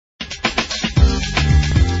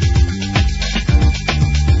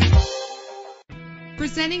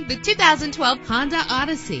Presenting the 2012 Honda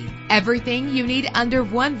Odyssey. Everything you need under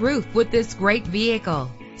one roof with this great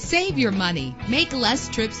vehicle. Save your money. Make less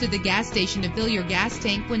trips to the gas station to fill your gas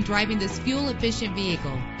tank when driving this fuel-efficient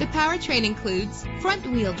vehicle. The powertrain includes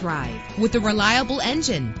front-wheel drive with a reliable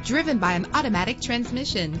engine driven by an automatic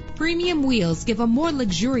transmission. Premium wheels give a more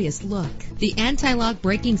luxurious look. The anti-lock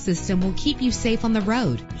braking system will keep you safe on the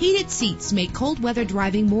road. Heated seats make cold weather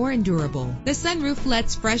driving more endurable. The sunroof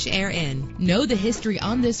lets fresh air in. Know the history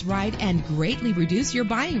on this ride and greatly reduce your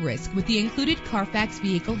buying risk with the included Carfax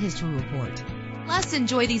Vehicle History Report. Plus,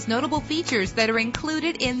 enjoy these notable features that are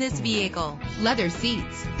included in this vehicle: leather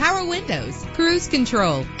seats, power windows, cruise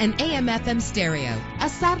control, an AM/FM stereo, a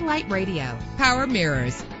satellite radio, power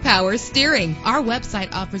mirrors, power steering. Our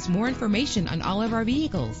website offers more information on all of our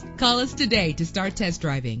vehicles. Call us today to start test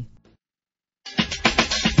driving.